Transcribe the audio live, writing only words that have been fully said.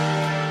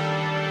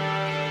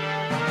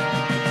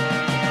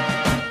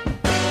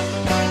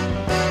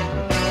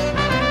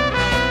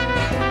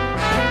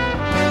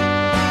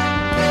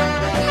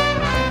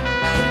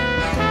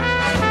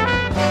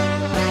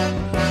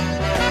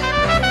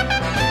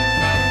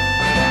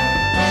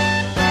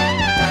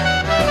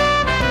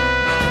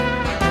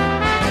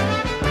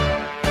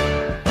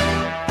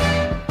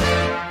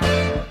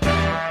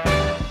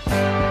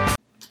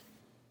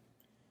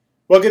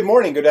Well, good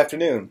morning, good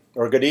afternoon,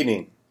 or good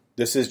evening.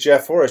 This is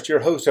Jeff Forrest,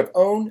 your host of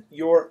Own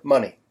Your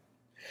Money,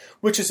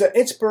 which is an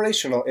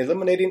inspirational,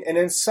 illuminating, and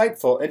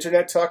insightful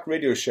internet talk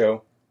radio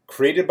show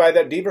created by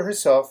that diva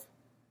herself,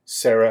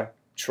 Sarah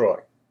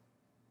Troy.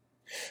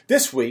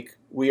 This week,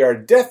 we are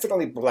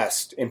definitely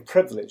blessed and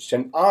privileged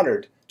and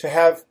honored to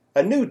have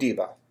a new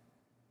diva.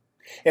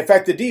 In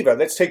fact, the diva,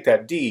 let's take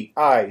that,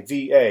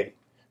 D-I-V-A,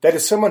 that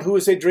is someone who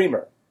is a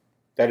dreamer.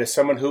 That is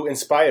someone who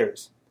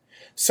inspires.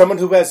 Someone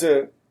who has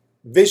a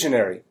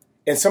visionary,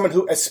 and someone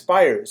who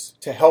aspires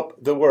to help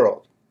the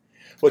world.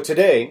 Well,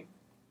 today,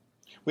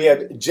 we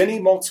have Jenny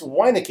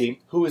Moltz-Weinecke,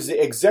 who is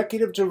the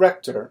executive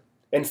director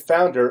and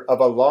founder of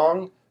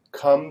Along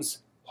Comes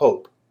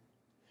Hope.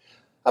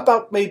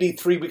 About maybe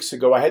 3 weeks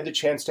ago, I had the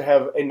chance to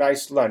have a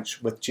nice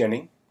lunch with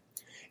Jenny,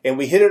 and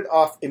we hit it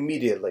off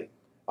immediately.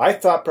 I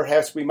thought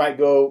perhaps we might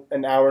go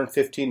an hour and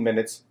 15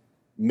 minutes,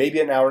 maybe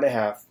an hour and a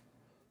half.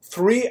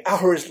 3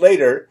 hours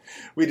later,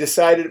 we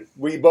decided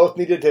we both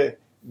needed to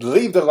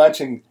leave the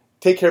lunch and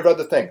take care of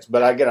other things.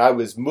 But again, I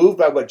was moved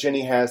by what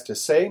Jenny has to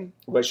say,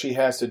 what she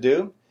has to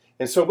do.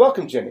 And so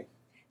welcome, Jenny.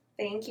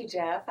 Thank you,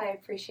 Jeff. I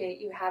appreciate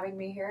you having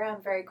me here.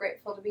 I'm very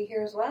grateful to be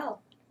here as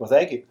well. Well,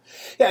 thank you.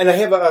 Yeah, and I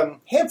have a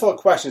handful of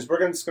questions. We're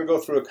just going to go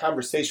through a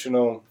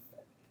conversational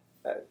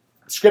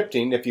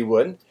scripting, if you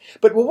would.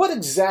 But what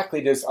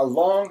exactly does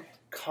Along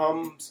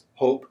Comes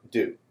Hope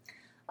do?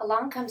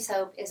 Along Comes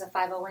Hope is a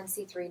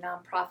 501c3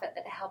 nonprofit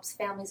that helps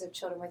families of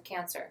children with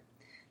cancer.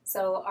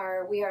 So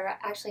we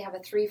actually have a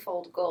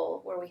threefold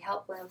goal where we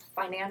help with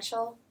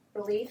financial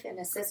relief and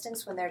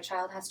assistance when their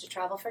child has to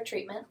travel for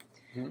treatment,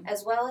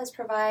 as well as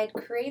provide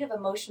creative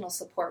emotional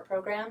support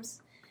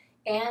programs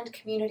and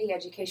community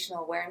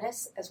educational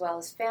awareness, as well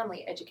as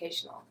family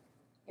educational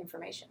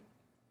information.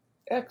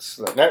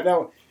 Excellent.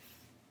 Now,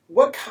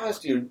 what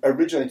caused you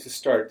originally to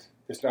start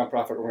this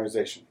nonprofit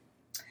organization?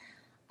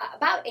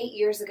 About 8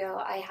 years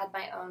ago, I had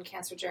my own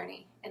cancer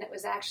journey, and it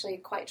was actually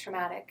quite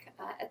traumatic.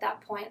 At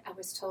that point, I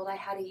was told I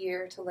had a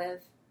year to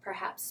live,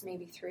 perhaps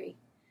maybe 3.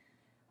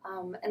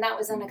 And that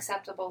was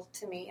unacceptable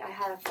to me. I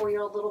had a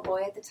 4-year-old little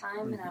boy at the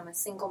time, and I'm a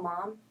single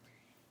mom.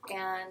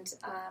 And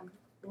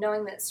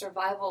knowing that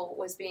survival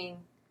was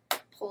being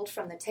pulled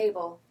from the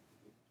table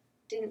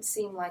didn't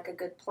seem like a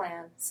good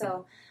plan.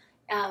 So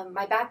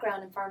my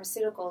background in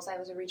pharmaceuticals, I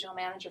was a regional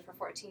manager for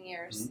 14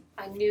 years.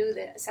 I knew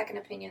that second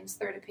opinions,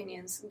 third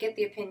opinions, get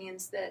the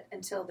opinions that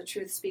until the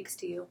truth speaks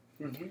to you.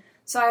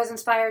 So I was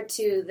inspired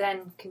to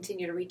then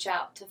continue to reach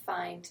out to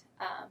find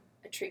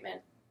a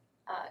treatment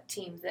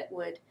team that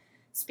would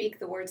speak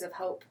the words of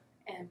hope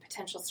and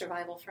potential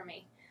survival for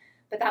me.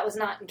 But that was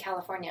not in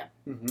California.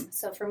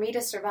 So for me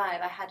to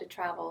survive, I had to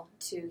travel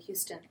to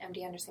Houston,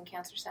 MD Anderson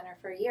Cancer Center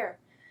for a year.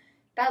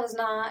 That was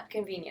not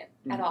convenient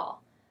at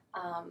all.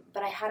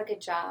 But I had a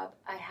good job.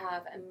 I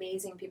have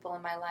amazing people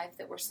in my life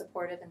that were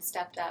supportive and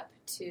stepped up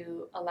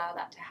to allow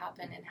that to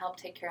happen and help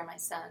take care of my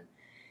son.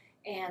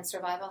 And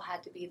survival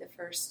had to be the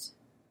first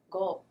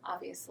goal,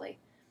 obviously.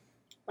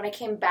 When I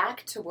came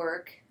back to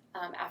work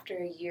after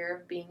a year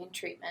of being in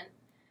treatment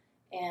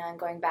and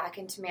going back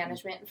into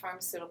management and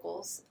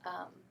pharmaceuticals,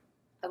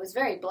 I was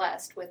very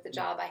blessed with the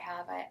job I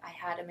have. I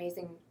had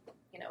amazing,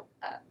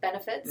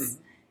 benefits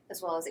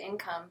as well as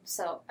income,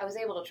 so I was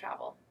able to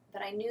travel.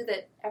 But I knew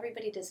that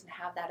everybody doesn't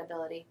have that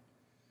ability.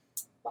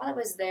 While I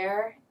was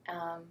there,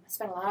 I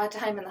spent a lot of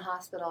time in the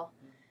hospital.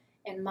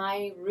 In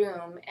my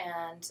room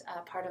and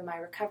part of my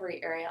recovery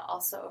area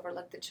also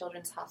overlooked the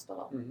Children's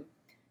Hospital.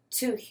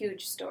 2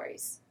 huge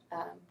stories,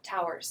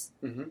 towers,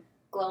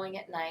 glowing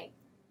at night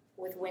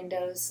with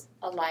windows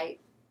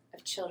alight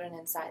of children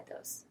inside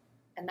those.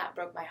 And that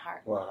broke my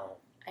heart. Wow.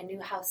 I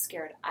knew how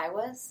scared I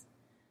was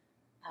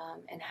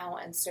and how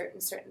uncertain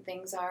certain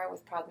things are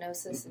with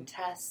prognosis and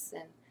tests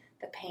and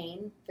the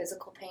pain,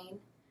 physical pain,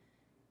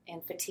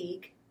 and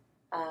fatigue,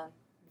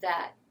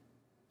 that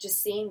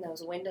just seeing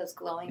those windows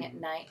glowing at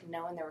night and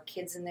knowing there were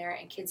kids in there,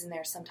 and kids in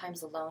there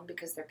sometimes alone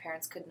because their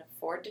parents couldn't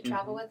afford to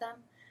travel with them,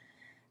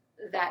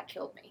 that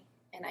killed me.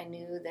 And I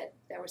knew that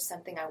there was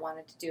something I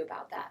wanted to do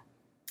about that.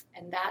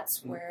 And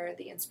that's where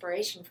the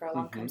inspiration for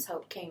Along Comes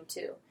Hope came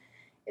to,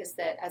 is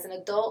that as an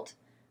adult,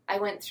 I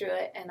went through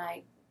it, and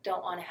I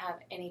don't want to have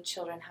any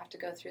children have to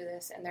go through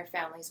this and their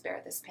families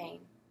bear this pain,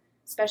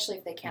 especially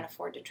if they can't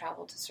afford to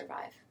travel to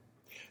survive.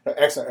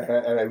 Excellent,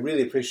 and I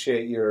really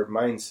appreciate your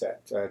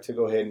mindset to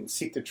go ahead and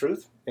seek the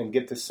truth and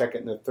get the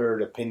second and the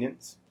third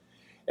opinions.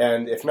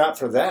 And if not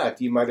for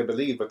that, you might have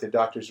believed what the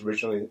doctors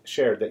originally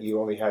shared, that you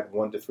only had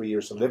 1 to 3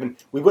 years to live, and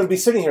we wouldn't be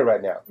sitting here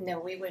right now. No,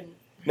 we wouldn't.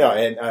 No,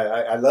 and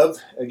I love,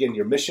 again,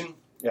 your mission,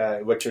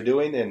 what you're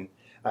doing. And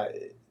now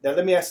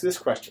let me ask this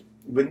question.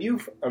 When you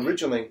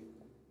originally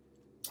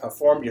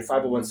formed your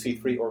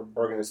 501c3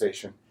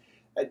 organization,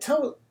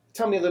 tell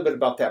me a little bit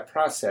about that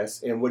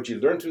process and what you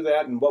learned through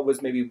that, and what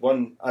was maybe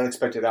one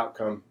unexpected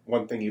outcome,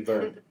 one thing you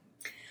learned.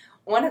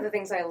 One of the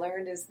things I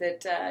learned is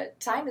that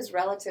time is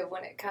relative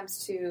when it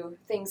comes to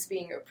things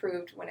being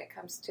approved when it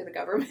comes to the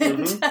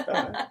government.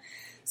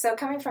 So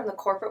coming from the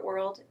corporate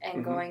world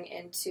and going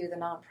into the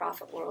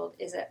nonprofit world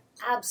is an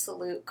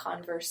absolute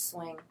converse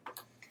swing.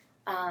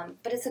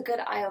 But it's a good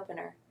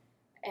eye-opener.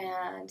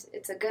 And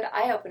it's a good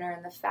eye-opener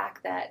in the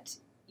fact that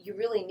you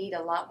really need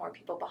a lot more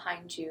people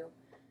behind you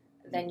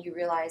than you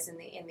realize in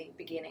the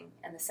beginning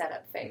and the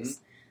setup phase.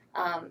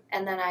 Mm-hmm.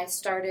 And then I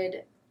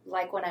started,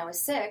 like when I was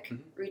sick,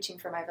 mm-hmm. reaching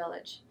for my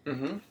village.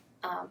 Mm-hmm.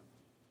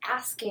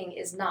 Asking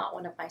is not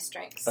one of my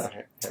strengths.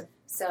 Okay.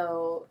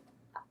 So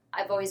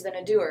I've always been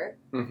a doer.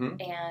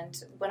 Mm-hmm.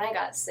 And when I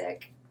got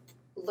sick,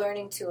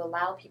 learning to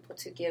allow people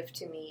to give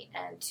to me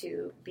and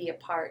to be a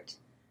part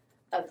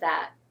of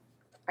that,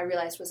 I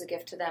realized was a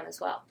gift to them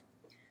as well.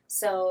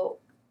 So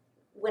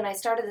when I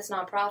started this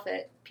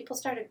nonprofit, people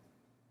started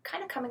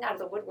kind of coming out of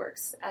the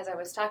woodworks as I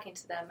was talking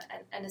to them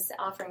and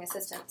offering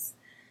assistance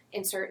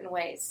in certain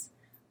ways.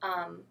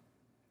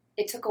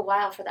 It took a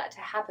while for that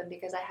to happen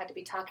because I had to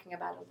be talking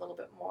about it a little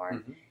bit more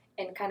mm-hmm.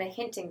 and kind of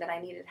hinting that I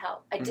needed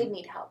help. I mm-hmm. did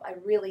need help. I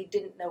really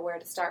didn't know where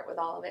to start with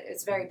all of it.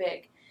 It's very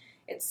big.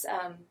 It's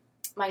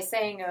my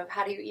saying of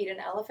how do you eat an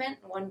elephant?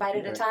 One bite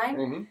at a time.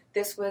 Mm-hmm.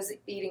 This was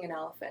eating an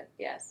elephant,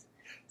 yes.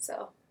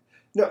 So.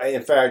 No,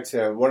 in fact,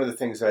 one of the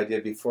things I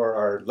did before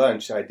our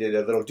lunch, I did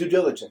a little due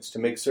diligence to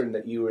make certain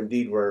that you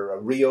indeed were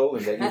real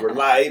and that you were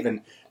live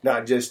and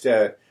not just,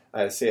 say,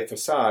 a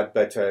facade.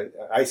 But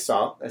I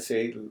saw,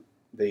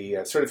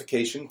 the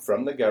certification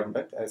from the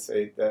government. I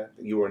say that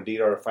you were indeed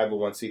are a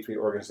 501c3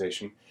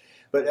 organization.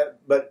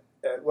 But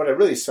what I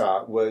really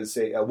saw was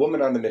a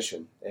woman on the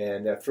mission,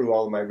 and through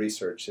all of my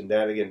research, and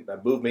that again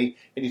moved me.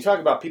 And you talk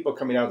about people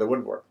coming out of the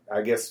woodwork.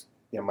 I guess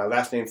my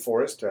last name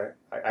Forrest.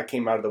 I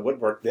came out of the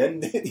woodwork then.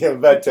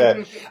 But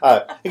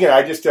again,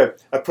 I just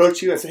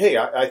approached you and said, "Hey,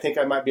 I think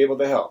I might be able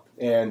to help."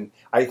 And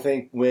I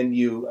think when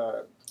you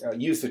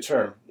use the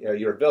term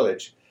your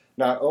village,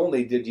 not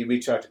only did you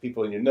reach out to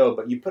people you know,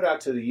 but you put out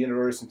to the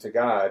universe and to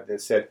God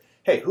and said,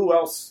 "Hey, who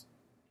else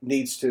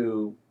needs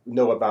to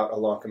know about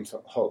Along Comes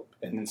Hope?"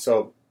 And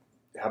so,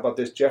 how about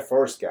this Jeff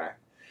Forrest guy?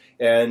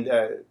 And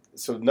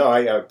so, no,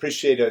 I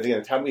appreciate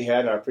the time we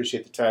had, and I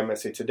appreciate the time, I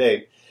say,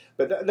 today.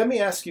 But let me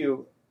ask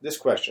you this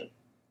question.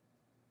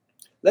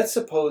 Let's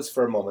suppose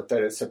for a moment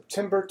that it's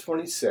September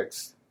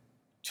 26th,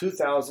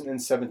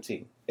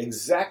 2017,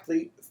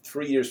 exactly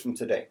 3 years from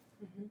today.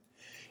 Mm-hmm.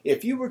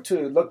 If you were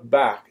to look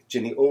back,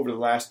 Jenny, over the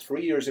last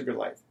 3 years of your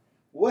life,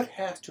 what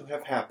has to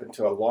have happened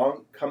to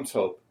Along Comes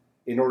Hope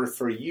in order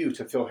for you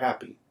to feel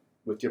happy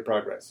with your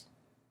progress?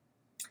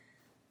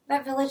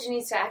 That village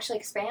needs to actually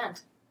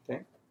expand.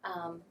 Okay.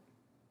 And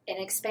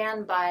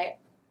expand by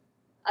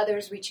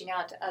others reaching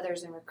out to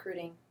others and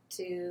recruiting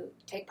to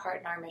take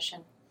part in our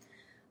mission.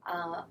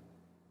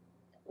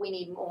 We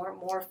need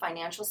more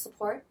financial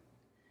support.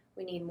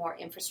 We need more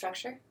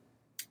infrastructure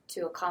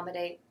to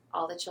accommodate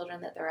all the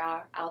children that there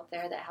are out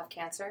there that have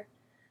cancer.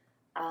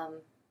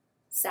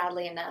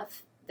 Sadly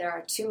enough, there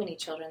are too many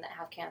children that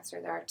have cancer.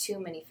 There are too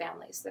many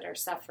families that are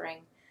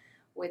suffering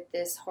with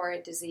this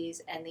horrid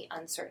disease and the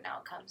uncertain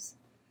outcomes.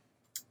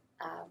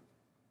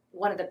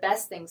 One of the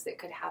best things that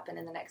could happen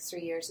in the next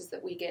 3 years is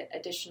that we get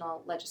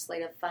additional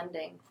legislative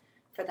funding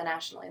for the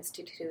National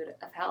Institute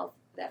of Health,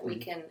 that we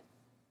can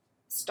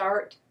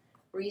start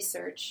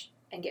research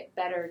and get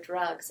better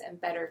drugs and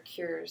better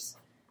cures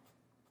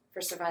for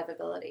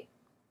survivability.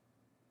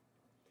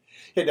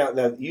 Yeah,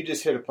 now you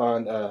just hit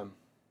upon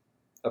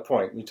a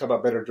point. You talk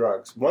about better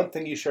drugs. One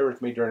thing you shared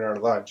with me during our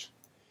lunch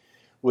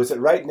was that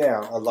right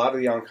now a lot of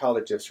the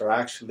oncologists are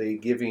actually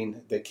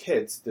giving the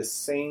kids the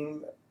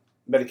same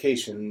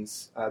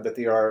medications that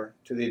they are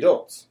to the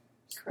adults.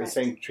 Correct. The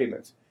same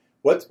treatments.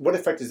 What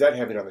effect is that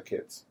having on the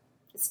kids?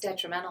 It's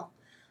detrimental.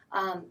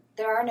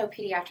 There are no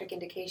pediatric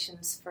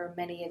indications for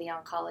many of the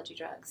oncology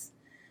drugs.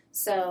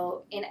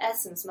 So, in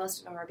essence, most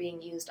of them are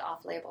being used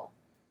off-label.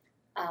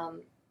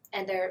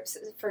 And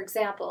for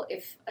example,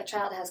 if a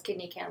child has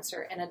kidney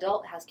cancer, an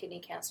adult has kidney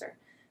cancer,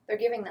 they're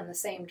giving them the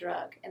same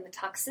drug, and the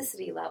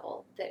toxicity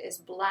level that is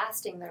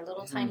blasting their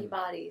little tiny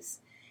bodies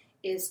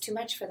is too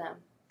much for them.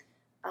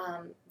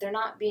 They're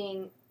not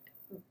being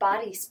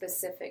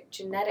body-specific,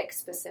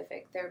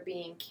 genetic-specific, they're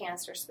being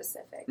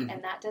cancer-specific,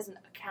 and that doesn't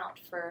account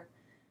for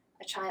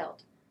a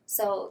child.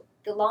 So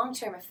the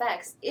long-term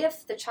effects,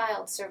 if the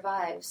child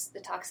survives the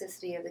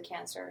toxicity of the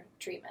cancer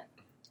treatment,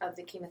 of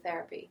the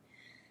chemotherapy,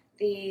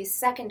 the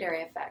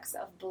secondary effects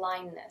of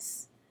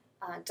blindness,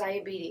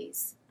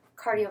 diabetes,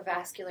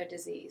 cardiovascular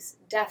disease,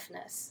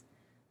 deafness,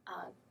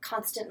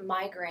 constant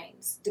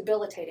migraines,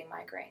 debilitating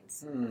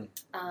migraines.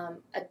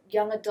 A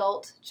young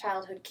adult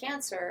childhood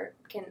cancer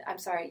can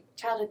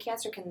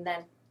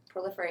then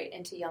proliferate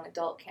into young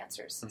adult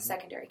cancers,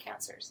 secondary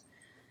cancers.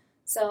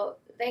 So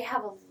they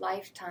have a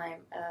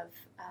lifetime of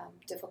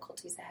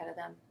difficulties ahead of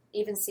them,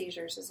 even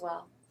seizures as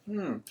well.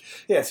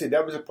 Yeah, see,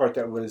 that was a part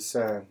that was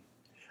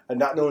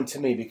not known to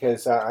me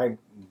because I'm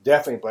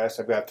definitely blessed.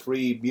 I've got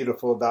 3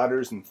 beautiful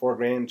daughters and 4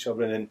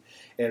 grandchildren,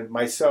 and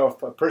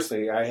myself,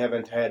 personally, I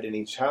haven't had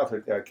any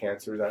childhood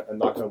cancers,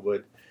 knock on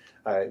wood.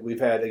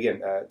 We've had,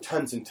 again,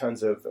 tons and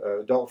tons of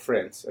adult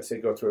friends, I say,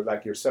 go through it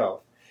like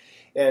yourself.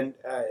 And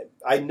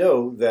I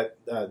know that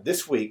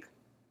this week,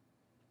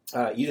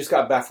 you just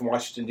got back from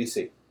Washington,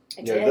 D.C.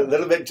 I did. A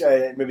little bit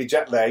maybe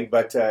jet lag,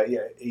 but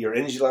your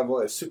energy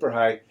level is super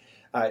high.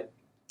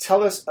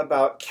 Tell us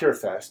about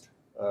CureFest.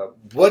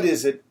 What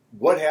is it?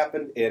 What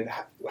happened? And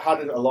how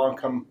did Along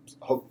Comes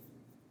Hope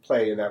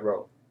play in that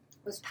role?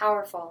 It was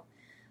powerful.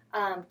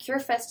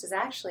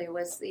 CureFest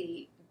was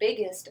the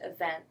biggest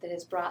event that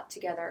has brought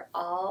together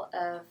all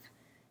of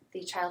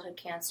the childhood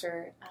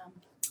cancer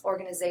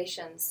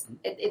organizations.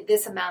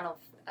 This amount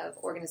of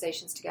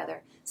organizations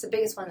together. It's the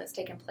biggest one that's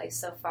taken place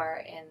so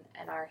far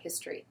in our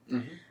history.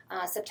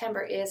 Mm-hmm.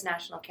 September is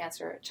National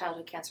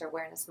Childhood Cancer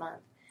Awareness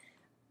Month.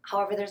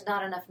 However, there's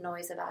not enough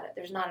noise about it.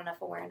 There's not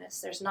enough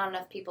awareness. There's not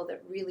enough people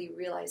that really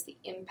realize the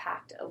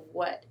impact of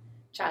what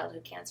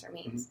childhood cancer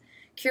means.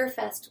 Mm-hmm.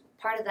 CureFest,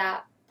 part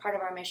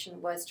of our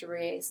mission was to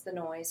raise the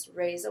noise,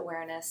 raise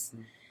awareness,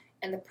 mm-hmm.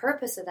 and the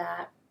purpose of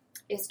that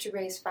is to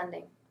raise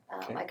funding.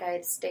 Okay. Like I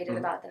had stated mm-hmm.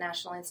 about the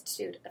National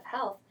Institute of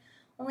Health,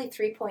 only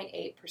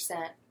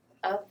 3.8%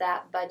 of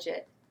that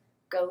budget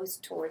goes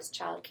towards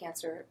child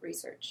cancer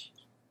research.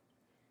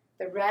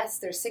 The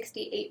rest, there's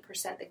 68%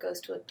 that goes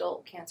to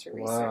adult cancer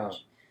research. Wow.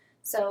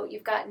 So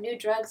you've got new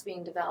drugs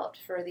being developed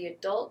for the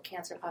adult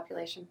cancer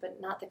population,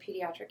 but not the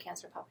pediatric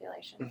cancer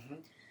population. Mm-hmm.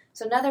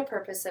 So another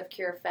purpose of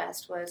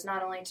CureFest was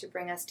not only to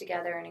bring us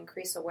together and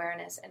increase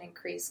awareness and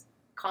increase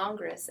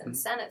Congress and mm-hmm.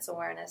 Senate's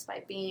awareness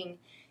by being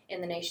in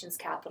the nation's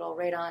capital,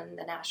 right on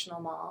the National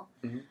Mall,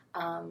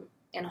 mm-hmm.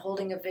 And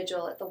holding a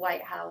vigil at the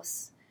White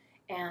House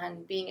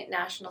and being at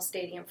National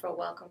Stadium for a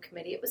welcome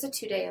committee. It was a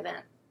 2-day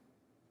event.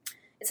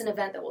 It's an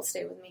event that will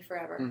stay with me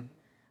forever.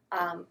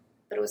 Mm-hmm.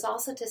 But it was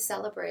also to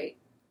celebrate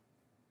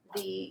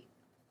the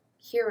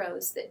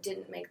heroes that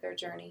didn't make their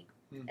journey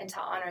and to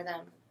honor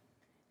them.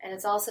 And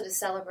it's also to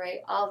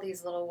celebrate all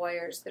these little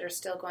warriors that are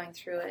still going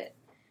through it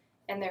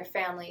and their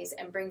families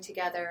and bring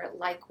together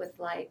like with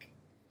like.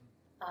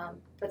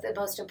 But the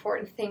most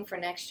important thing for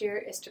next year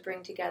is to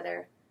bring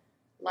together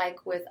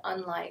like with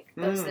unlike,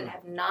 those that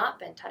have not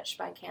been touched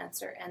by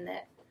cancer, and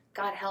that,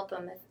 God help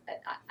them.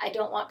 I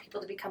don't want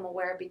people to become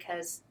aware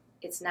because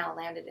it's now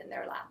landed in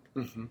their lap.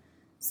 Mm-hmm.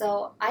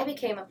 So I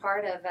became a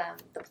part of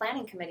the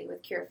planning committee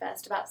with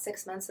CureFest about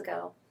 6 months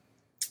ago,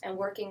 and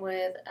working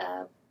with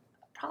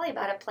probably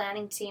about a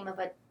planning team of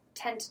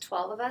 10 to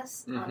 12 of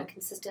us mm-hmm. on a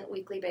consistent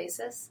weekly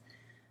basis.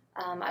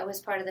 I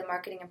was part of the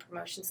marketing and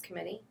promotions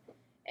committee,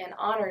 and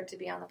honored to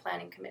be on the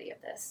planning committee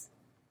of this.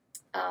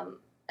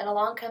 And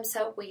Along Comes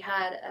Hope, we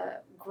had a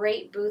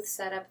great booth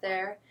set up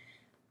there,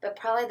 but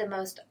probably the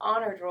most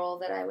honored role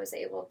that I was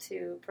able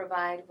to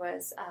provide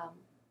was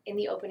in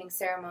the opening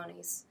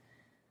ceremonies.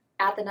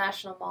 At the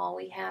National Mall,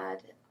 we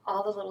had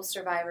all the little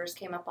survivors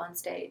came up on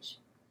stage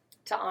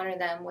to honor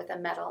them with a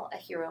medal, a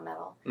hero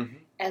medal, mm-hmm.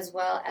 as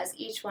well as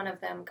each one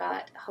of them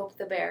got Hope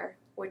the Bear,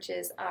 which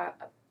is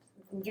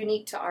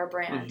unique to our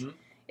brand. Mm-hmm.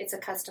 It's a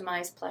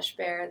customized plush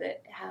bear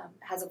that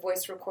has a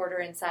voice recorder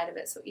inside of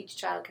it, so each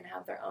child can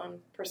have their own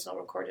personal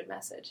recorded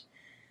message.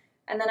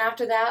 And then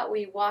after that,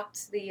 we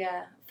walked the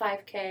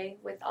 5K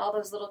with all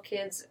those little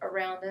kids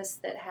around us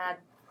that had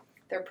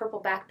their purple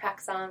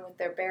backpacks on with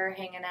their bear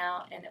hanging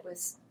out, and it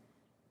was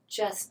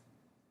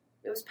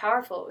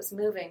powerful. It was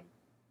moving.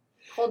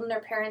 Holding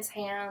their parents'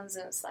 hands,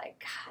 and it's like,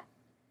 God,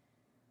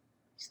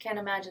 I just can't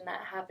imagine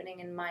that happening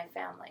in my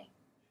family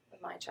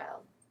with my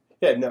child.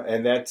 Yeah, no,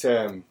 and that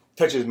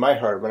touches my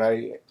heart when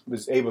I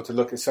was able to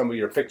look at some of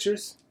your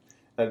pictures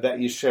that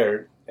you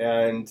shared,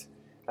 and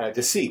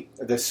to see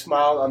the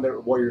smile on their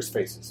warriors'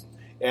 faces.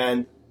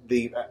 And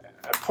the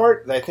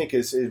part that I think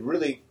is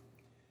really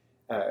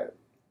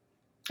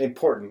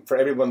important for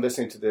everyone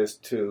listening to this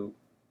to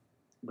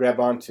grab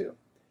onto,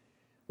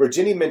 where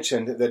Jenny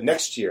mentioned that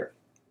next year,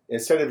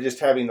 instead of just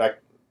having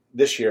like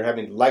this year,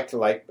 having like to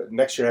like, but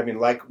next year having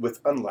like with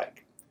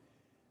unlike,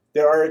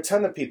 there are a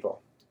ton of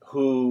people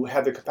who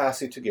have the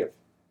capacity to give.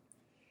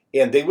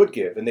 And they would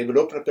give, and they would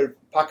open up their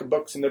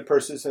pocketbooks and their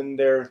purses and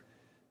their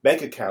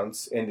bank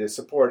accounts and to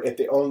support if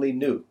they only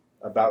knew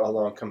about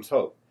Along Comes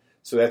Hope.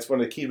 So that's one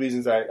of the key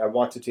reasons I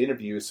wanted to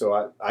interview you,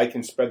 so I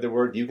can spread the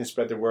word, you can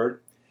spread the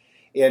word.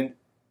 And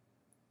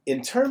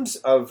in terms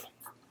of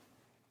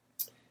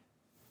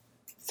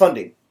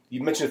funding,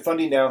 you mentioned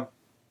funding now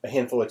a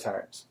handful of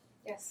times.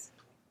 Yes.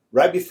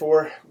 Right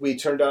before we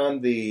turned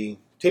on the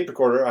tape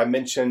recorder, I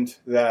mentioned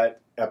that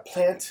a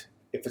plant,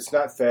 if it's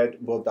not fed,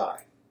 will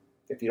die.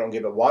 If you don't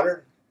give it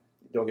water,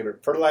 you don't give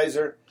it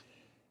fertilizer,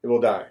 it will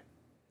die.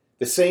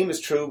 The same is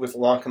true with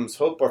Along Comes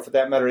Hope, or for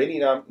that matter, any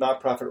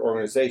nonprofit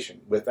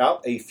organization.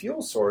 Without a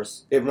fuel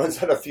source, it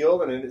runs out of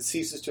fuel and it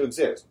ceases to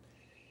exist.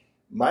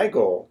 My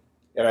goal,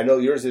 and I know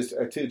yours is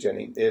too,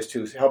 Jenny, is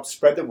to help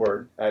spread the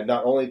word,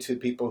 not only to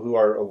people who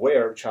are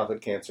aware of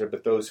childhood cancer,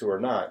 but those who are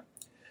not.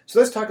 So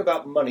let's talk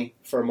about money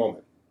for a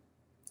moment.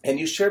 And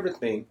you shared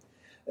with me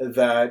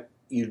that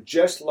you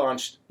just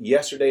launched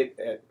yesterday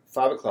at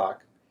 5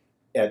 o'clock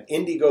an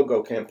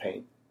Indiegogo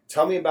campaign.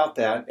 Tell me about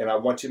that, and I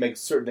want you to make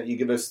certain that you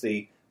give us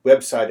the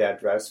website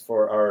address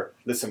for our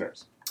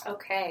listeners.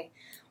 Okay.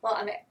 Well,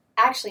 I'm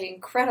actually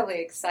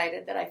incredibly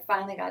excited that I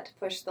finally got to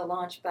push the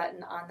launch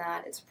button on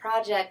that. It's a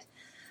project,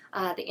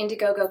 the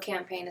Indiegogo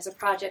campaign is a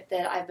project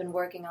that I've been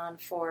working on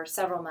for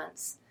several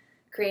months,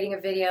 creating a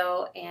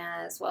video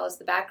as well as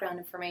the background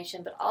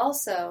information, but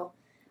also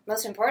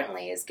most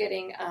importantly, is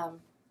getting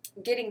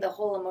the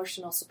whole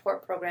emotional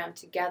support program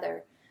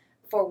together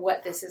for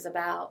what this is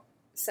about.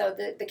 So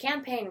the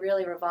campaign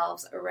really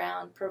revolves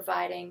around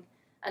providing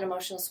an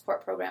emotional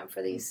support program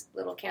for these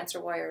little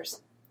cancer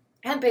warriors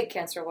and big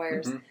cancer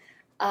warriors.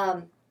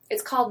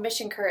 It's called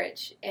Mission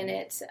Courage, and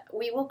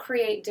we will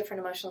create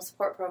different emotional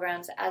support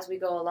programs as we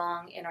go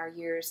along in our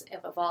years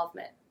of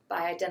involvement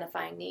by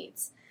identifying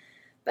needs.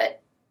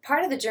 But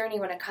part of the journey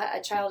when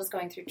a child is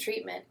going through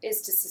treatment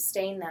is to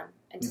sustain them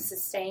and to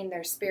sustain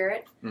their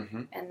spirit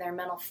and their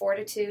mental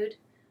fortitude.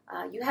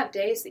 You have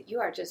days that you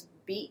are just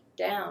beat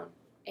down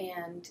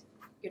and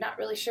you're not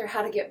really sure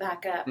how to get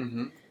back up.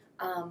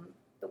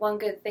 The one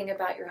good thing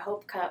about your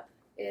Hope Cup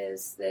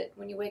is that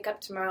when you wake up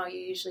tomorrow, you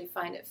usually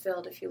find it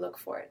filled if you look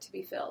for it to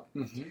be filled.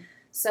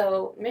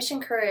 So Mission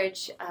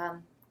Courage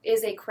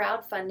is a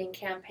crowdfunding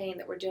campaign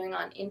that we're doing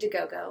on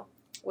Indiegogo,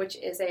 which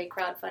is a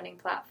crowdfunding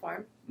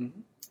platform,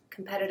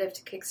 competitive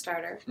to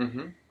Kickstarter.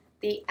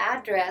 The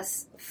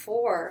address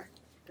for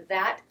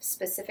that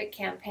specific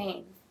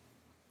campaign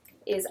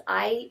is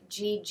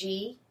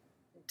igg.me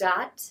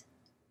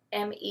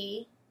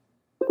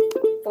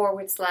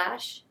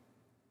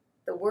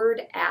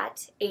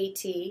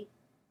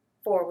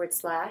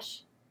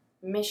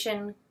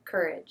 /Mission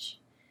Courage.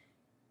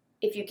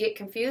 If you get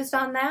confused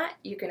on that,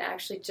 you can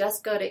actually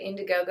just go to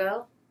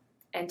Indiegogo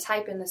and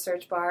type in the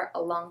search bar,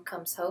 Along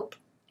Comes Hope,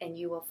 and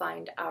you will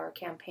find our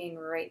campaign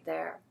right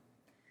there.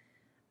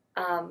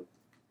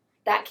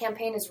 That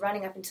campaign is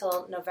running up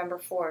until November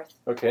 4th.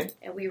 Okay.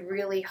 And we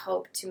really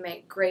hope to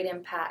make great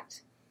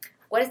impact.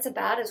 What it's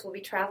about is we'll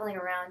be traveling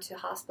around to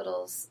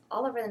hospitals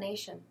all over the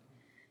nation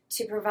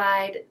to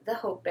provide the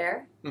Hope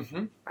Bear,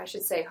 or I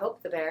should say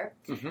Hope the Bear,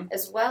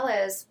 as well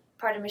as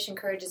part of Mission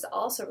Courage is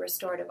also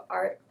restorative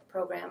art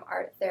program,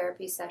 art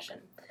therapy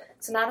session.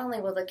 So not only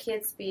will the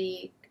kids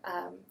be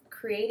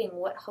creating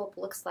what hope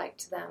looks like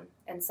to them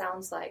and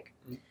sounds like,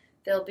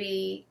 they'll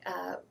be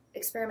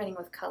experimenting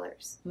with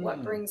colors,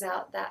 what brings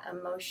out that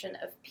emotion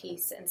of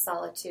peace and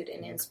solitude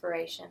and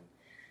inspiration.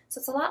 So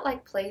it's a lot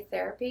like play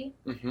therapy.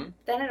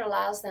 Then it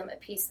allows them a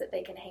piece that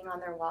they can hang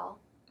on their wall,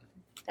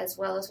 as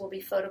well as we'll be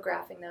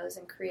photographing those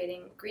and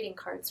creating greeting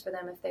cards for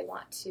them if they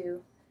want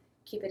to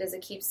keep it as a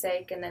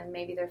keepsake, and then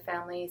maybe their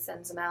family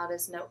sends them out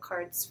as note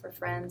cards for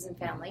friends and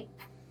family.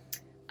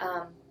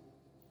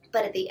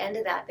 But at the end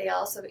of that, they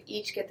also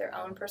each get their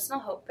own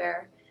personal Hope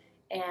Bear,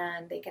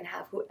 and they can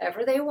have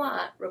whoever they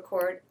want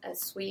record a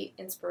sweet,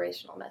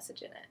 inspirational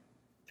message in it.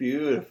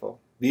 Beautiful.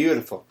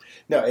 Beautiful.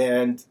 No,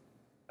 and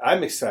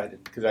I'm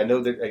excited because I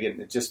know that,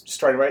 again, it's just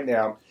starting right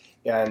now.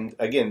 And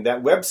again,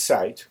 that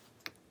website,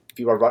 if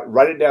you want to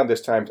write it down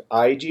this time,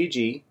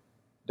 igg.me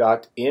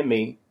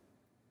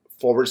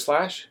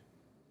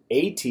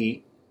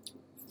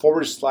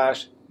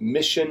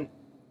 /AT/Mission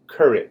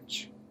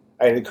Courage.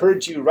 I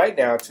encourage you right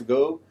now to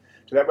go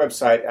to that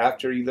website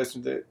after you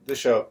listen to the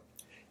show.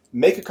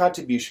 Make a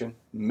contribution,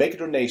 make a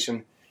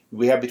donation.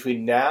 We have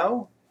between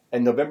now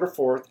and November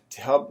 4th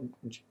to help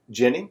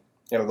Jenny,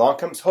 and Along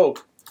Comes Hope,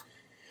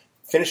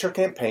 finish her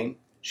campaign.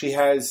 She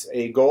has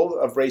a goal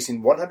of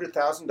raising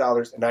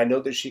 $100,000, and I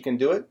know that she can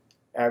do it.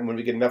 And when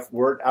we get enough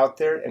word out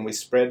there and we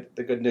spread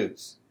the good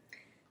news.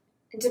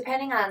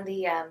 Depending on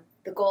the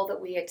goal that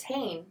we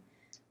attain,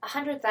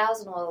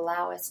 $100,000 will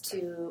allow us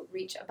to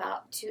reach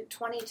about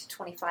 20 to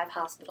 25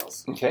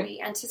 hospitals. Okay.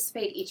 We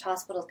anticipate each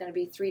hospital is going to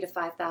be $3,000 to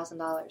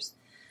 $5,000.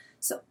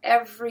 So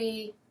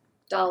every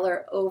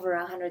dollar over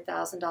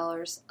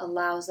 $100,000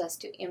 allows us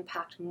to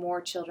impact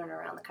more children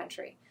around the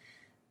country.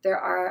 There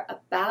are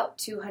about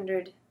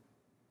 200,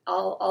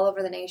 all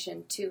over the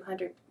nation,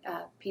 200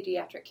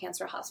 pediatric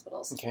cancer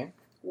hospers. Okay.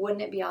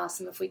 Wouldn't it be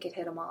awesome if we could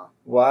hit them all?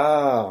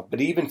 Wow. But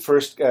even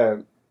first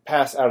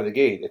pass out of the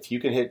gate, if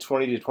you can hit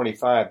 20 to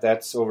 25,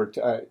 that's over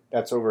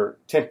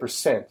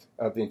 10%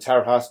 of the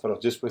entire hospital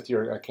just with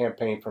your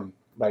campaign from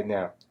right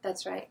now.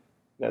 That's right.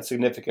 That's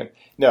significant.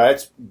 No,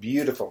 that's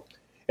beautiful.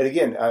 And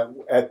again,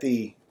 at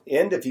the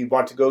end, if you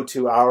want to go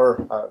to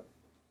our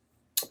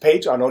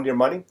page on Own Your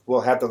Money,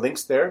 we'll have the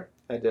links there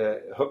and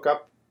hook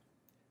up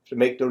to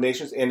make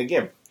donations. And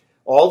again,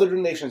 all the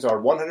donations are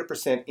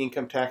 100%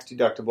 income tax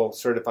deductible,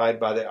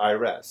 certified by the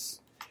IRS.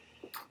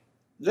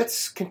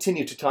 Let's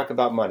continue to talk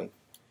about money.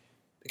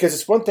 Because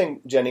it's one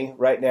thing, Jenny,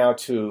 right now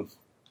to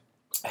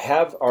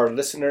have our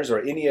listeners or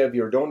any of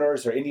your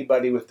donors or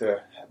anybody with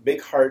a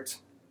big heart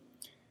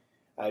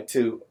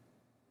to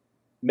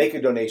make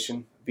a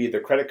donation via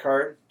their credit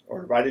card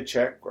or write a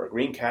check or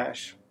green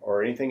cash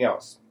or anything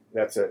else.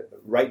 That's a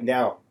right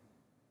now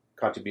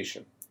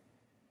contribution.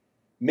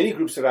 Many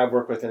groups that I've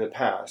worked with in the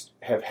past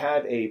have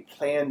had a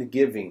planned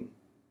giving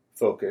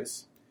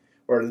focus,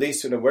 or at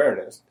least an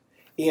awareness.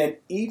 And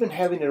even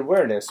having an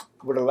awareness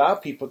would allow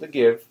people to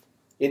give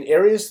in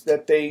areas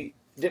that they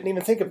didn't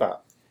even think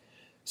about.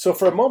 So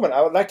for a moment,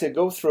 I would like to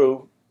go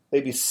through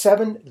maybe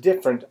 7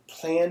 different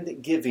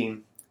planned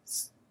giving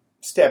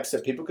steps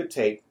that people could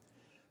take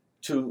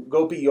to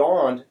go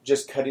beyond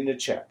just cutting a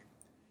check.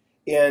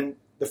 And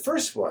the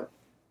first one,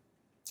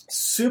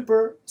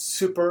 super,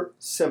 super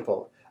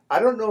simple. I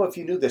don't know if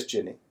you knew this,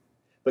 Jenny,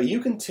 But you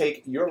can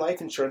take your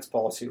life insurance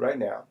policy right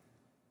now,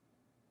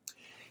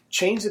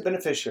 change the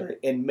beneficiary,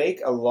 and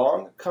make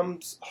Along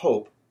Comes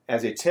Hope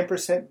as a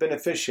 10%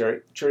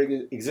 beneficiary to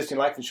your existing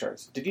life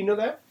insurance. Did you know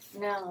that?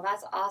 No,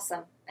 that's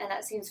awesome. And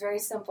that seems very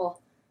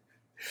simple.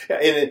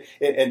 Yeah,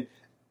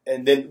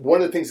 and then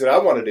one of the things that I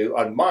want to do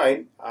on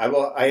mine,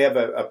 I have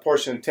a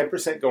portion of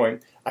 10%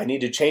 going. I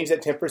need to change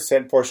that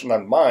 10% portion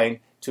on mine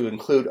to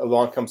include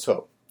Along Comes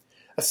Hope.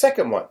 A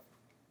second one,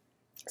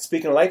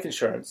 speaking of life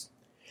insurance,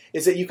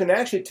 is that you can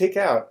actually take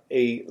out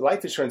a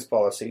life insurance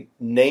policy,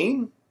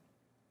 name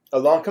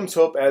Along Comes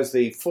Hope as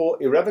the full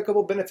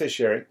irrevocable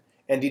beneficiary,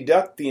 and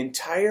deduct the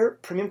entire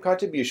premium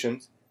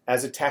contributions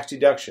as a tax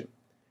deduction.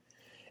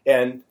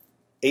 And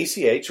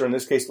ACH, or in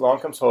this case, Along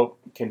Comes Hope,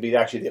 can be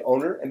actually the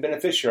owner and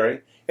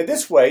beneficiary. And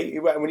this way,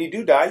 when you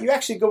do die, you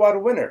actually go out a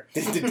winner.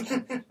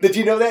 Did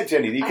you know that,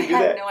 Jenny? You can do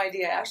that? I had no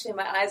idea. Actually,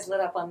 my eyes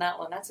lit up on that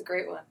one. That's a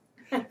great one.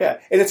 Yeah,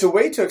 and it's a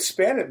way to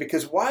expand it,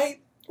 because why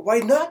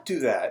not do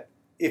that?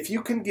 If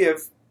you can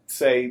give,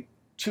 say,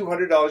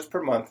 $200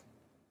 per month,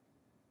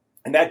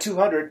 and that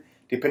 $200,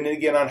 depending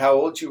again on how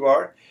old you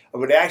are,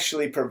 would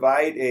actually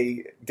provide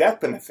a death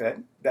benefit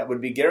that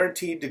would be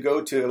guaranteed to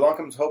go to Along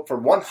Comes Hope for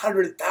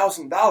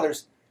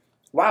 $100,000.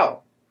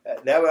 Wow.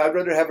 Now I'd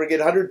rather have her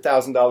get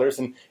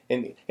 $100,000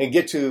 and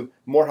get to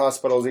more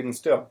hospitals even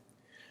still.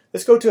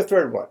 Let's go to a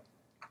third one.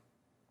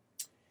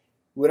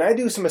 When I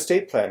do some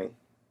estate planning,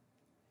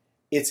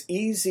 it's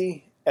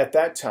easy at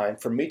that time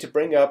for me to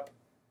bring up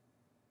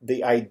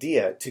the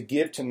idea to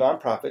give to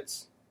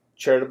nonprofits,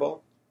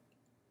 charitable,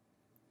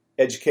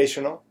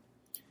 educational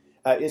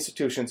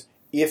institutions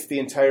if the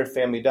entire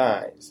family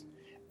dies.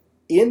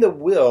 In the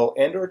will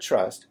and or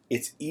trust,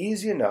 it's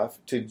easy enough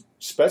to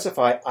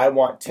specify I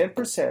want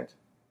 10%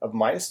 of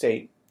my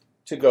estate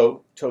to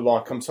go to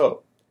Along Comes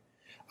Hope.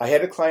 I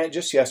had a client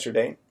just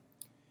yesterday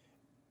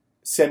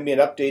send me an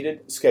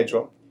updated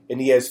schedule,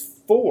 and he has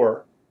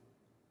 4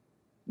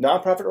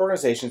 nonprofit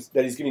organizations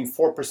that he's giving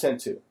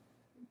 4% to.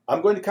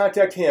 I'm going to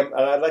contact him,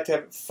 and I'd like to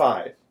have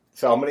 5.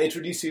 So I'm going to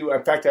introduce you,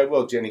 in fact I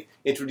will, Jenny,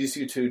 introduce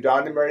you to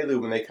Don and Mary Lou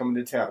when they come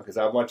into town, because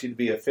I want you to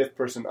be a 5th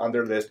person on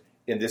their list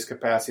in this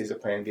capacity as a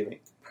plan giving.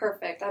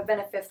 Perfect. I've been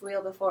a 5th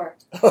wheel before.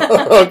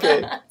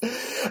 Okay.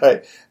 All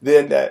right.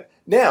 Then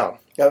now,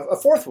 a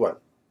 4th one.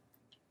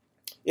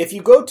 If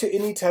you go to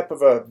any type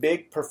of a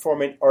big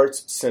performing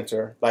arts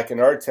center, like in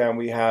our town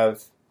we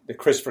have the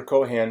Christopher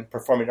Cohan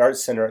Performing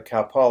Arts Center at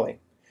Cal Poly,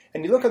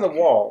 and you look on the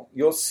wall,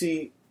 you'll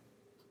see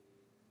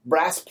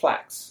brass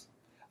plaques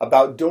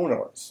about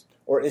donors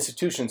or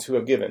institutions who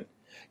have given.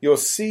 You'll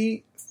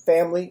see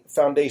family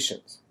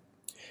foundations.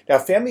 Now,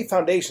 family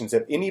foundations,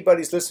 if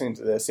anybody's listening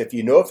to this, if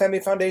you know a family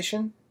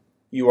foundation,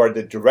 you are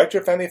the director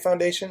of family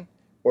foundation,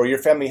 or your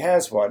family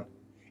has one,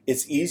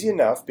 it's easy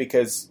enough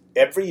because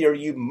every year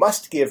you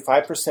must give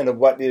 5% of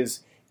what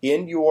is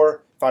in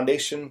your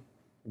foundation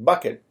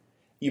bucket.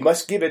 You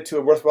must give it to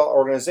a worthwhile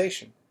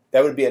organization.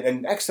 That would be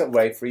an excellent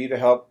way for you to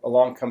help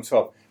Along Comes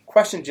Hope.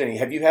 Question, Jenny,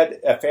 have you had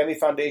a family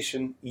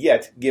foundation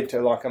yet give to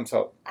Along Comes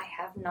Hope? I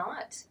have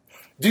not.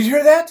 Did you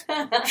hear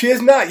that? She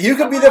has not. You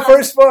could be the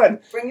first one.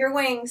 Bring your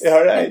wings.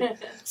 All right.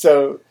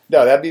 So,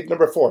 no, that'd be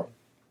number 4.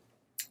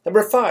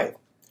 Number 5.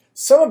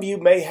 Some of you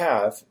may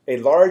have a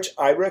large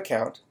IRA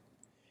account,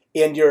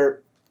 and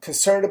you're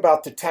concerned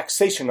about the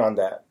taxation on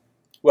that.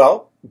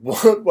 Well,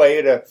 one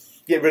way to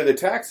get rid of the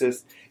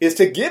taxes is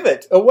to give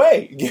it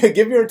away.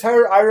 Give your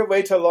entire IRA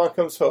away to Along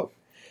Comes Hope.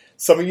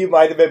 Some of you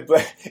might have been,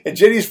 and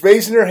Jenny's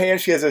raising her hand.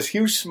 She has this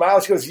huge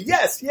smile. She goes,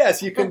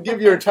 yes, you can give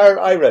your entire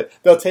IRA.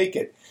 They'll take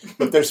it.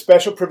 But there's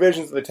special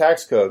provisions in the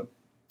tax code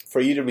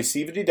for you to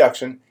receive a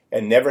deduction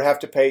and never have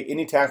to pay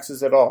any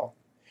taxes at all.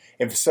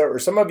 And for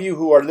some of you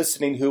who are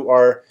listening who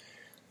are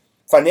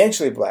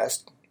financially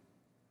blessed,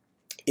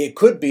 it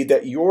could be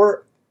that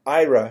your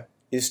IRA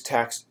is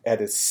taxed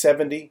at a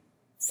 75%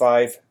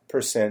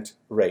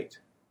 rate.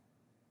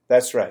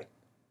 That's right.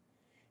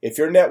 If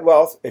your net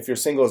wealth, if you're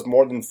single, is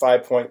more than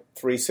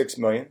 $5.36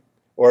 million,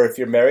 or if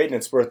you're married and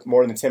it's worth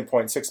more than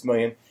 $10.6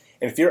 million,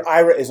 and if your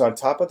IRA is on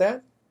top of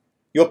that,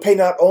 you'll pay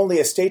not only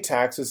estate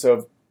taxes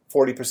of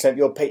 40%,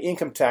 you'll pay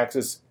income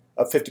taxes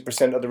of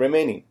 50% of the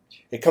remaining.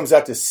 It comes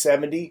out to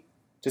 70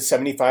 to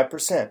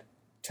 75%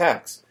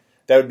 tax.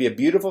 That would be a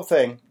beautiful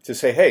thing to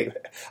say, hey,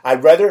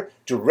 I'd rather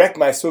direct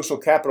my social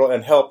capital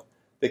and help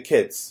the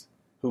kids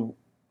who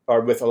are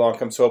with Along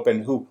Comes Hope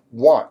and who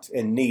want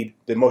and need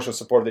the emotional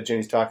support that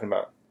Jenny's talking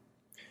about.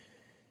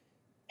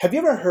 Have you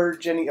ever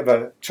heard, Jenny, of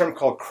a term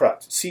called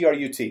CRUT?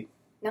 C-R-U-T?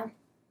 No.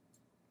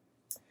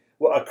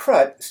 Well, a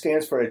CRUT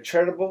stands for a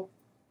Charitable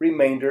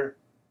Remainder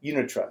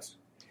Unit Trust.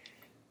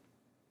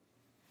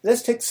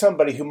 Let's take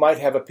somebody who might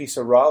have a piece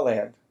of raw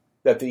land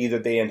that either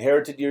they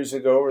inherited years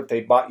ago or they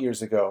bought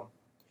years ago.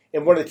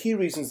 And one of the key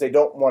reasons they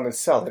don't want to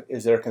sell it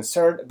is they're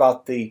concerned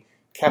about the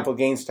capital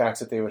gains tax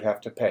that they would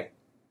have to pay.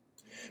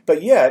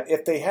 But yet,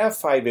 if they have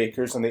 5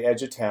 acres on the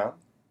edge of town,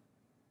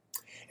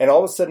 and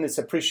all of a sudden it's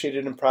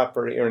appreciated in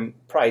property or in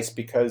price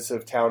because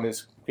of town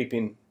is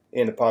creeping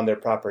in upon their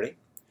property,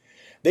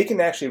 they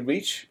can actually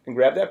reach and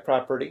grab that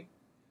property,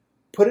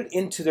 put it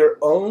into their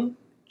own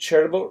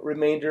charitable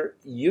remainder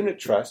unit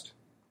trust,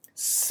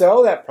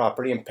 sell that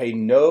property and pay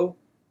no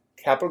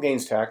capital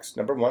gains tax,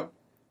 number one.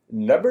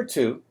 Number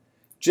two,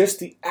 just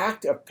the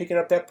act of picking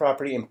up that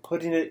property and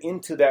putting it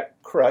into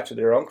that crutch, or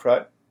their own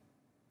crutch,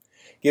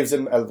 gives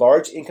them a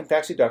large income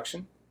tax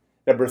deduction.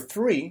 Number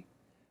three,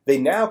 they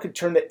now can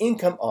turn the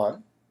income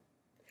on.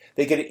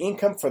 They get an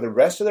income for the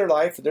rest of their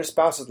life, for their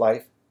spouse's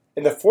life.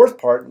 And the fourth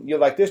part, you'll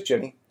like this,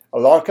 Jenny,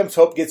 Along Comes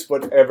Hope gets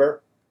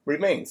whatever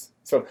remains.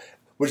 So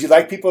would you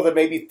like people to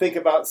maybe think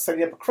about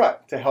setting up a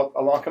CRUT to help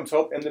Along Comes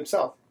Hope and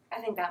themselves? I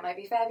think that might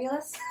be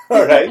fabulous.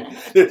 All right.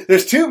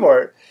 There's two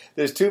more.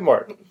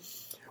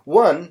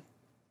 One,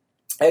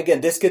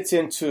 again, this gets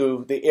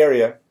into the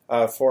area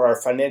for our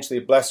financially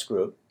blessed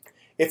group.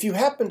 If you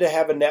happen to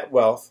have a net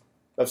wealth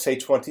of, say,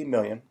 $20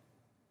 million,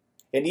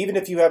 and even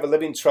if you have a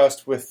living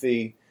trust with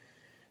the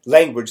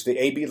language, the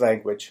AB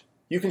language,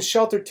 you can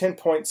shelter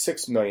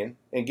 $10.6 million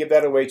and give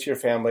that away to your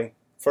family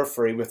for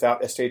free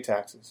without estate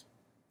taxes.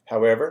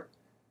 However,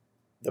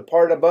 the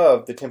part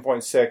above the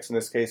 10.6, in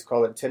this case,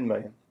 call it $10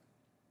 million,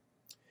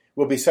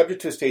 will be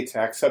subject to estate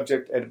tax,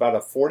 subject at about a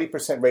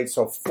 40% rate,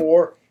 so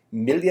 $4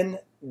 million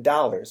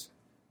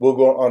will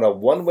go on a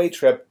one-way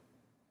trip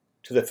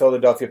to the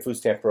Philadelphia Food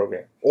Stamp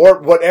Program, or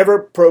whatever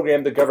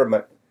program the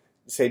government,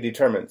 say,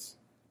 determines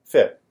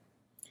fit.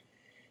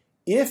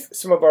 If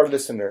some of our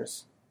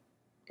listeners,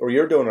 or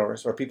your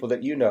donors, or people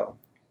that you know,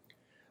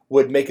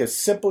 would make a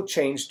simple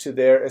change to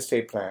their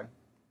estate plan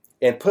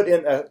and put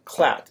in a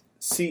CLAT,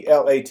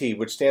 C-L-A-T,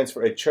 which stands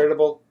for a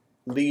Charitable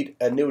Lead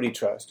Annuity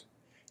Trust,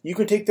 you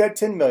can take that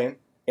 $10 million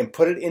and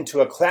put it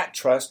into a CLAT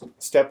trust,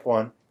 step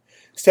one.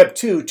 Step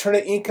two, turn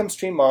an income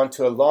stream on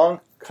to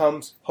Along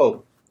Comes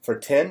Hope for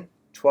 10,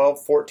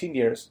 12, 14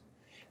 years.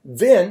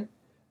 Then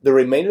the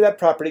remainder of that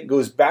property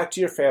goes back to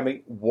your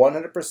family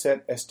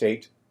 100%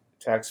 estate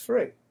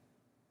tax-free.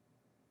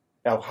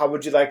 Now, how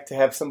would you like to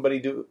have somebody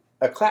do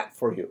a CLAT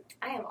for you?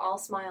 I am all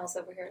smiles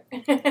over here.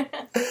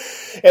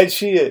 And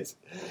she is.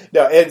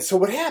 Now, and so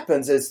what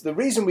happens is the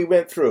reason we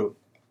went through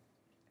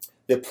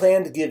the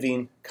planned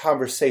giving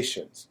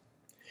conversations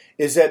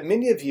is that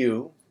many of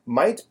you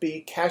might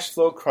be cash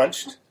flow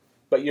crunched,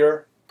 but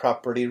you're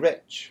property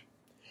rich.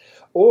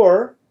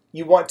 Or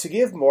you want to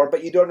give more,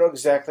 but you don't know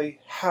exactly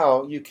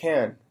how you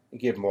can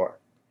give more.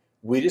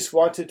 We just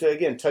wanted to,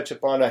 again, touch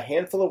upon a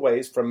handful of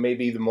ways from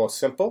maybe the most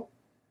simple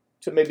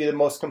to maybe the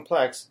most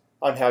complex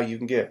on how you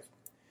can give.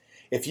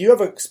 If you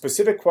have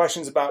specific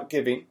questions about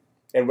giving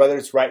and whether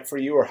it's right for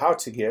you or how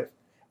to give,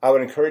 I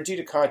would encourage you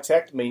to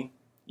contact me.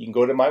 You can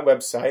go to my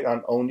website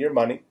on Own Your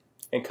Money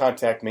and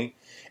contact me.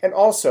 And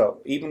also,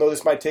 even though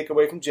this might take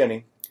away from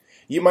Jenny,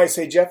 you might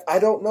say, Jeff, I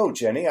don't know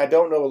Jenny. I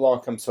don't know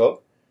Along Comes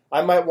Hope.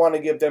 I might want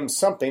to give them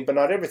something, but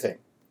not everything.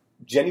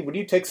 Jenny, would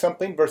you take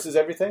something versus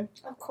everything?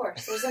 Of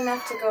course. There's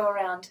enough to go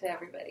around to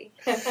everybody.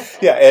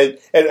 Yeah,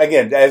 and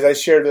again, as I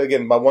shared,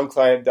 again, my one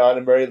client, Don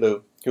and Mary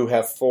Lou, who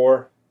have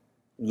 4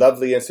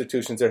 lovely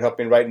institutions they're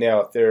helping right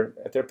now at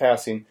their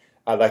passing.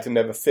 I'd like them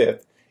to have a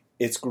 5th.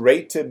 It's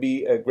great to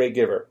be a great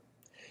giver.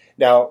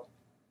 Now,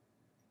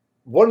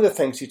 one of the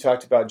things you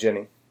talked about,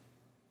 Jenny,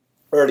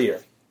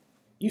 earlier,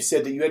 you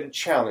said that you had a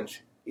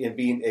challenge in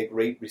being a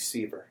great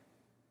receiver.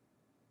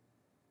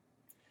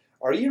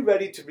 Are you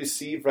ready to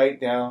receive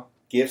right now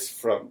gifts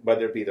from,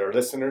 whether it be their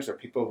listeners or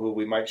people who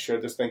we might share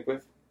this link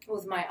with?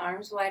 With my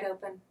arms wide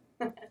open.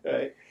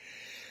 Right.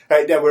 All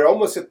right, now we're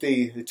almost at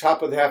the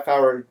top of the half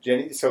hour,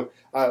 Jenny. So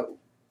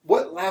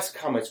what last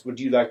comments would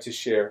you like to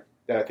share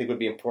that I think would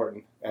be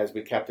important as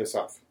we cap this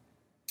off?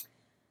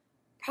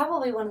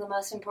 Probably one of the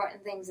most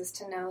important things is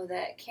to know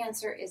that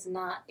cancer is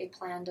not a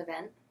planned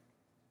event.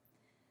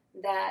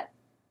 That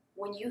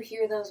when you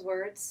hear those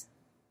words,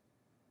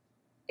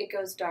 it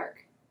goes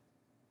dark.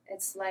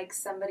 It's like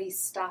somebody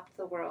stopped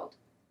the world.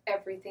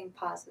 Everything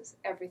pauses.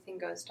 Everything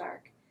goes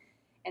dark.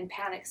 And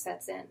panic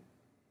sets in.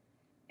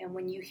 And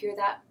when you hear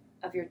that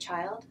of your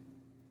child,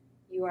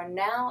 you are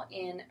now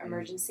in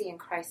emergency and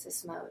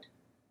crisis mode.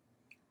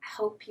 I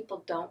hope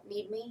people don't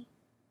need me,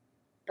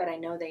 but I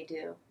know they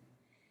do.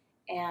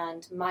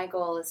 And my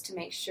goal is to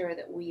make sure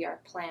that we are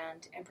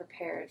planned and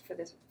prepared for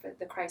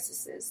the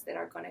crises that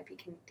are going to be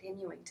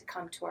continuing to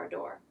come to our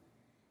door,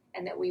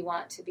 and that we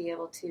want to be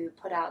able to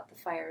put out the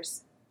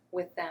fires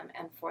with them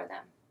and for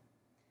them.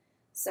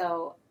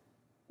 So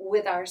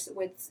with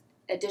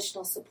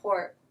additional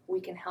support, we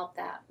can help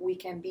that. We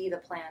can be the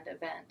planned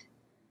event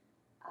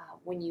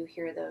when you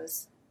hear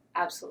those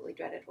absolutely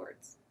dreaded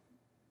words.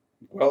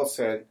 Well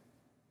said.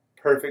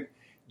 Perfect.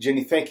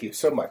 Jenny, thank you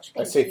so much.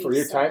 Thank I say you for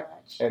your so time.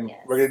 much. And yes.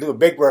 We're going to do a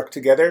big work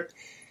together.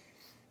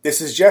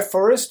 This is Jeff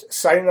Forrest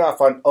signing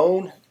off on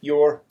Own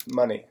Your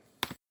Money.